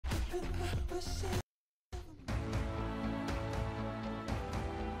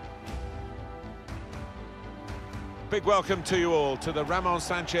big welcome to you all to the Ramon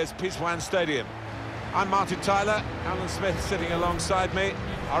Sanchez Pizjuan Stadium. I'm Martin Tyler, Alan Smith sitting alongside me.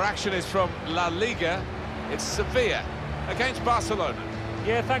 Our action is from La Liga. It's Sevilla against Barcelona.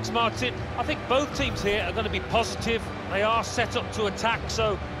 Yeah, thanks, Martin. I think both teams here are going to be positive. They are set up to attack,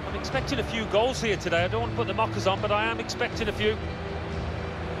 so I'm expecting a few goals here today. I don't want to put the mockers on, but I am expecting a few.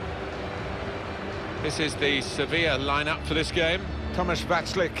 This is the Sevilla lineup for this game. Tomasz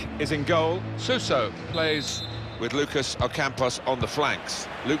Vaclik is in goal. Suso plays with Lucas Ocampos on the flanks.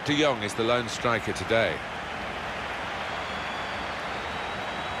 Luke de Jong is the lone striker today.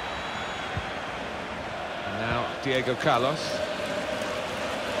 And now Diego Carlos.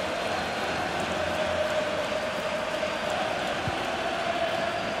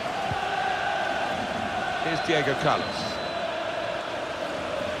 Here's Diego Carlos.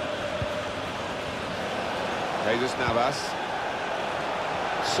 Jesus Navas.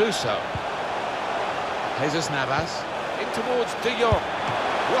 Suso. Jesus Navas. In towards De Jong.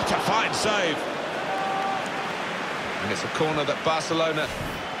 What a fine save. And it's a corner that Barcelona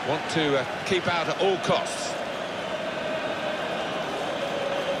want to keep out at all costs.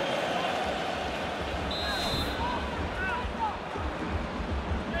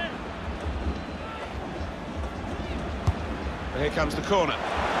 Here comes the corner.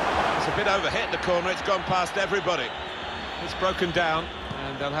 It's a bit overhit, the corner. It's gone past everybody. It's broken down,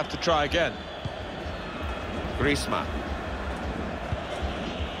 and they'll have to try again. Griezmann.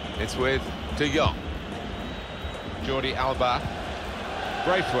 It's with De Jong. Jordi Alba.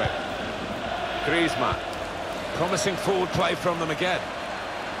 Braithwaite. Griezmann. Promising forward play from them again.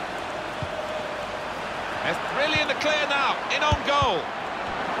 It's really in the clear now. In on goal.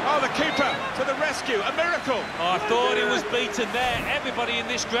 Oh, the keeper to the rescue, a miracle! Oh, I thought he was beaten there. Everybody in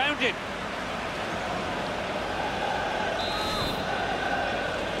this grounded.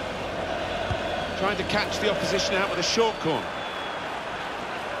 Trying to catch the opposition out with a short corner.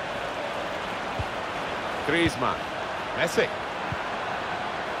 Griezmann. Messi.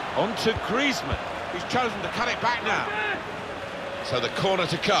 On to Griezmann, who's chosen to cut it back now. So the corner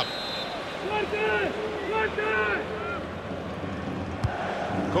to come.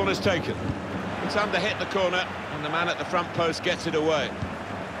 Corner's taken. It's under hit the corner, and the man at the front post gets it away.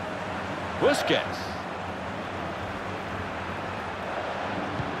 Busquets.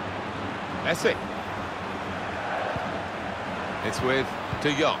 Messi. It's with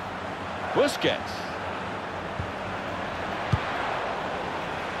De Jong. Busquets.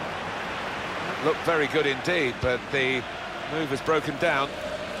 Looked very good indeed, but the move has broken down.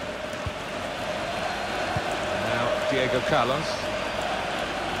 Now Diego Carlos.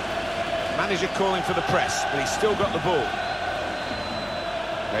 Manager calling for the press, but he's still got the ball.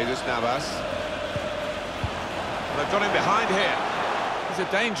 Jesus Navas. Well, they've got him behind here. He's a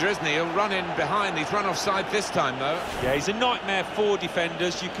danger, isn't he? He'll run in behind. He's run offside this time, though. Yeah, he's a nightmare for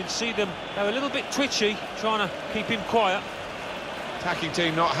defenders. You can see them, they're a little bit twitchy, trying to keep him quiet. Attacking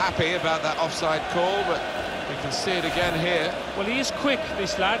team not happy about that offside call, but we can see it again here. Well, he is quick,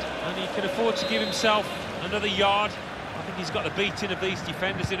 this lad, and he can afford to give himself another yard. I think he's got the beating of these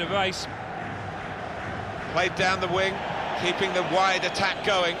defenders in a race. Played down the wing, keeping the wide attack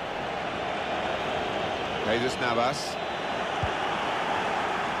going. Jesus Navas.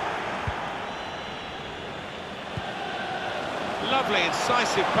 Lovely,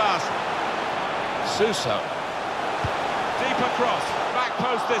 incisive pass. Suso. Deep across, back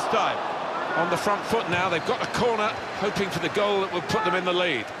post this time. On the front foot now, they've got a corner, hoping for the goal that will put them in the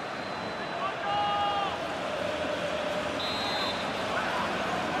lead.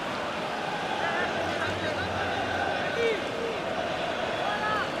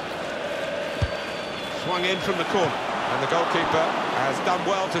 Swung in from the corner, and the goalkeeper has done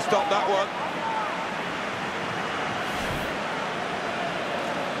well to stop that one.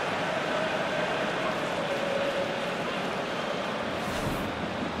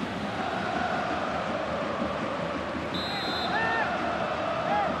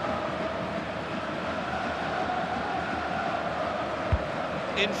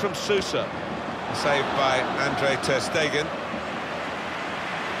 In from Suso, saved by Andre ter Stegen.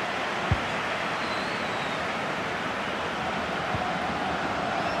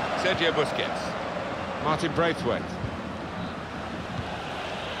 Sergio Busquets. Martin Braithwaite.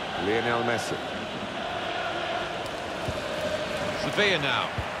 Lionel Messi. Sevilla now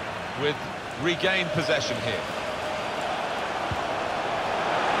with regained possession here.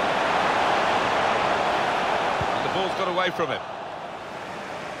 And the ball's got away from him.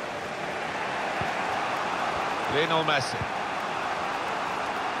 Lionel Messi.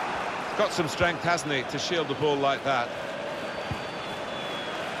 Got some strength, hasn't he, to shield the ball like that.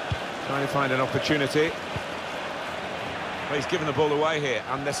 Trying to find an opportunity. Well, he's given the ball away here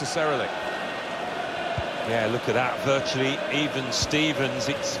unnecessarily. Yeah, look at that, virtually even Stevens.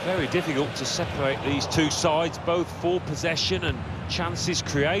 It's very difficult to separate these two sides, both for possession and chances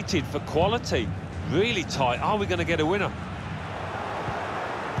created for quality. Really tight. Are we going to get a winner?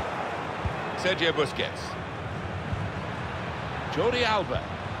 Sergio Busquets. Jordi Alba.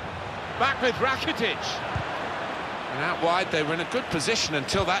 Back with Rakitic. And out wide, they were in a good position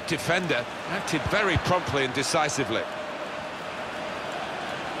until that defender acted very promptly and decisively.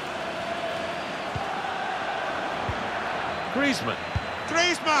 Griezmann.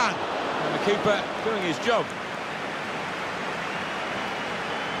 And the keeper doing his job.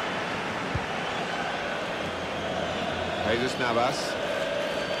 Jesus Navas.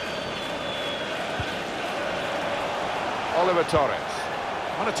 Oliver Torres.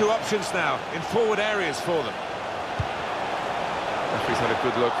 One or two options now in forward areas for them. Referee's had a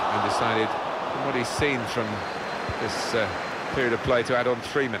good look and decided, from what he's seen from this period of play, to add on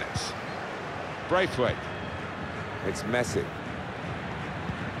 3 minutes. Braithwaite. It's Messi.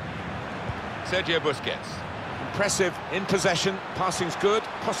 Sergio Busquets. Impressive in possession, passing's good,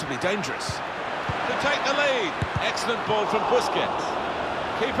 possibly dangerous. To take the lead. Excellent ball from Busquets.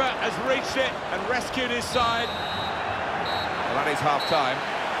 Keeper has reached it and rescued his side. Well, that is half-time,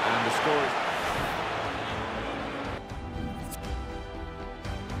 and the score is...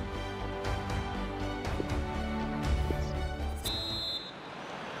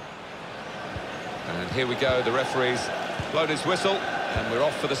 And here we go, the referee's blown his whistle, and we're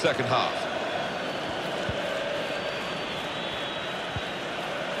off for the second half.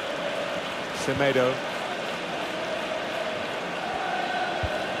 Semedo.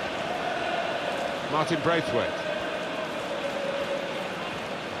 Martin Braithwaite.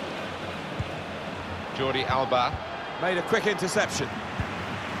 Jordi Alba made a quick interception.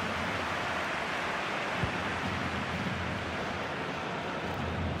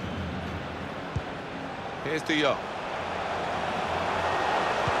 Here's De Jong.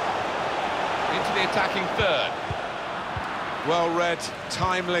 Into the attacking third. Well read,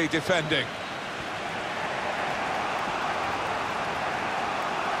 timely defending.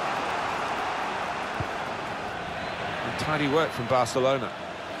 And tidy work from Barcelona.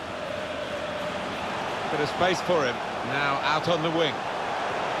 Bit of space for him, now out on the wing.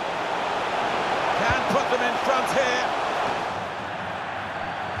 Can put them in front here.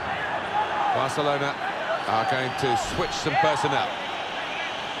 Barcelona are going to switch some personnel.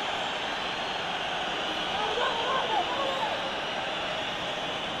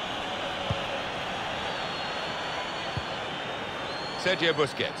 Sergio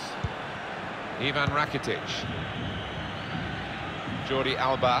Busquets. Ivan Rakitic. Jordi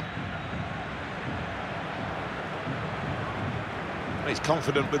Alba. He's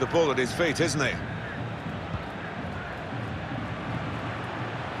confident with the ball at his feet, isn't he?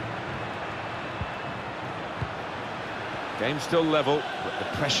 Game still level, but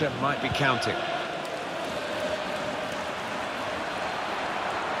the pressure might be counting.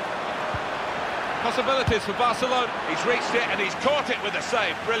 Possibilities for Barcelona. He's reached it and he's caught it with a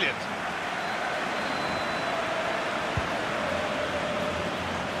save. Brilliant.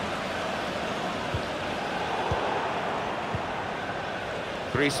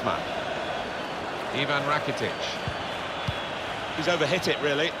 Griezmann. Ivan Rakitic. He's overhit it,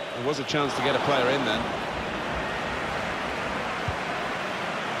 really. There was a chance to get a player in then.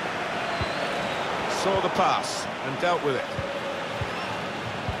 Saw the pass and dealt with it.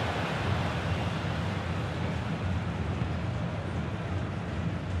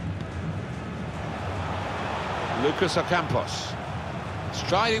 Lucas Ocampos.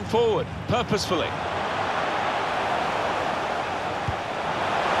 Striding forward, purposefully.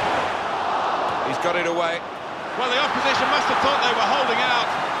 He's got it away. Well, the opposition must have thought they were holding out,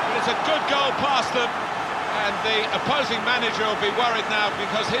 but it's a good goal past them, and the opposing manager will be worried now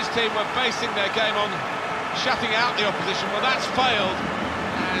because his team were basing their game on shutting out the opposition. Well, that's failed,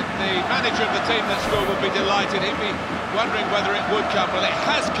 and the manager of the team that scored would be delighted. He'd be wondering whether it would come. Well, it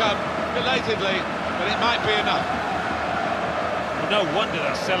has come, belatedly, but it might be enough. Well, no wonder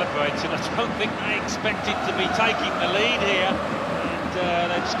they're celebrating. I don't think they expected to be taking the lead here.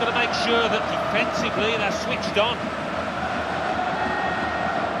 They've just got to make sure that defensively they're switched on.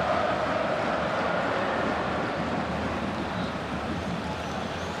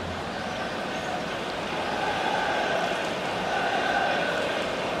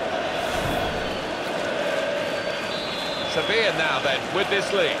 Sevilla now then with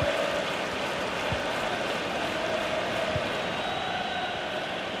this lead.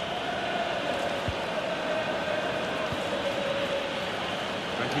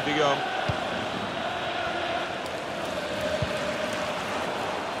 De Jong.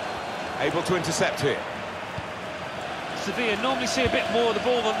 able to intercept here. Sevilla normally see a bit more of the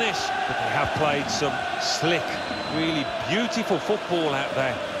ball than this, but they have played some slick, really beautiful football out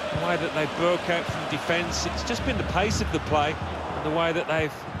there. The way that they broke out from defence, it's just been the pace of the play and the way that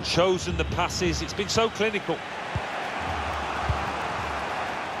they've chosen the passes. It's been so clinical.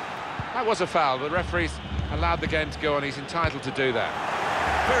 That was a foul. The referee's allowed the game to go on. He's entitled to do that.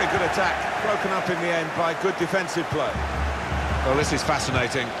 Very good attack, broken up in the end by good defensive play. Well, this is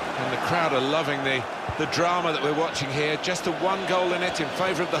fascinating, and the crowd are loving the drama that we're watching here. Just a one goal in it in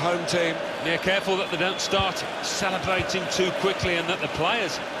favour of the home team. Yeah, careful that they don't start celebrating too quickly and that the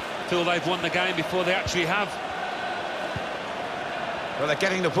players feel they've won the game before they actually have. Well, they're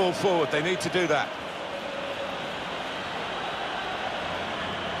getting the ball forward. They need to do that.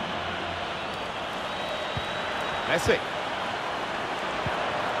 Messi.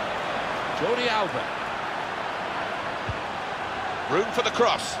 Jordi Alba. Room for the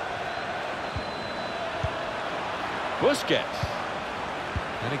cross. Busquets.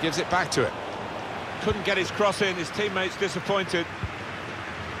 And he gives it back to him. Couldn't get his cross in, his teammates disappointed.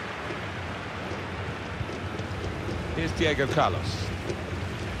 Here's Diego Carlos.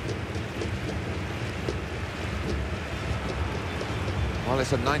 Well,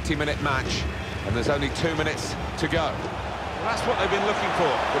 it's a 90-minute match, and there's only 2 minutes to go. Well, that's what they've been looking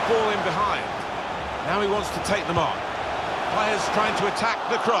for, the ball in behind. Now he wants to take them on. Players trying to attack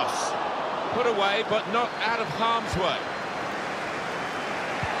the cross. Put away, but not out of harm's way.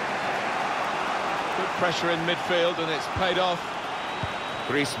 Good pressure in midfield, and it's paid off.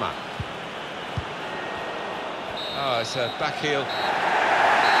 Griezmann. Oh, it's a back heel.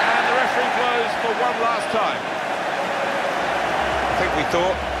 And the referee blows for one last time. I think we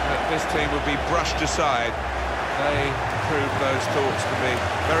thought that this team would be brushed aside. They proved those thoughts to be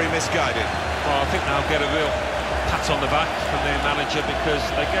very misguided. Well, I think they'll get a real pat on the back from their manager because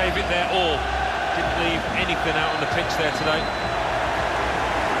they gave it their all. Didn't leave anything out on the pitch there today.